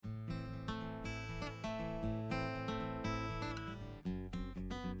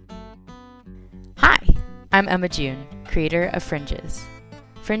I'm Emma June, creator of Fringes.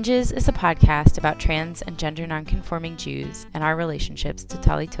 Fringes is a podcast about trans and gender nonconforming Jews and our relationships to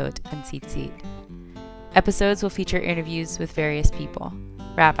Talitot and Tzitzit. Episodes will feature interviews with various people,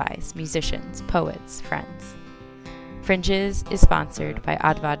 rabbis, musicians, poets, friends. Fringes is sponsored by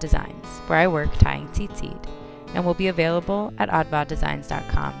Adva Designs, where I work tying tzitzit, and will be available at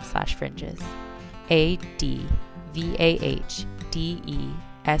advadesigns.com/fringes.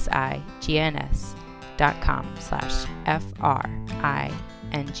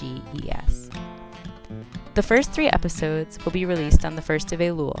 advadesigns.com/FRINGES. The first 3 episodes will be released on the 1st of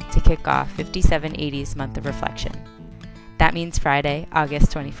Elul to kick off 5780's month of reflection. That means Friday,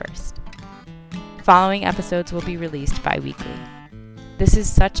 August 21st. Following episodes will be released bi-weekly. This is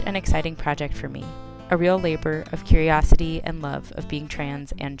such an exciting project for me, a real labor of curiosity and love of being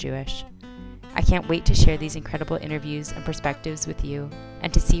trans and Jewish. I can't wait to share these incredible interviews and perspectives with you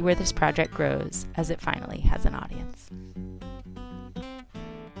and to see where this project grows as it finally has an audience.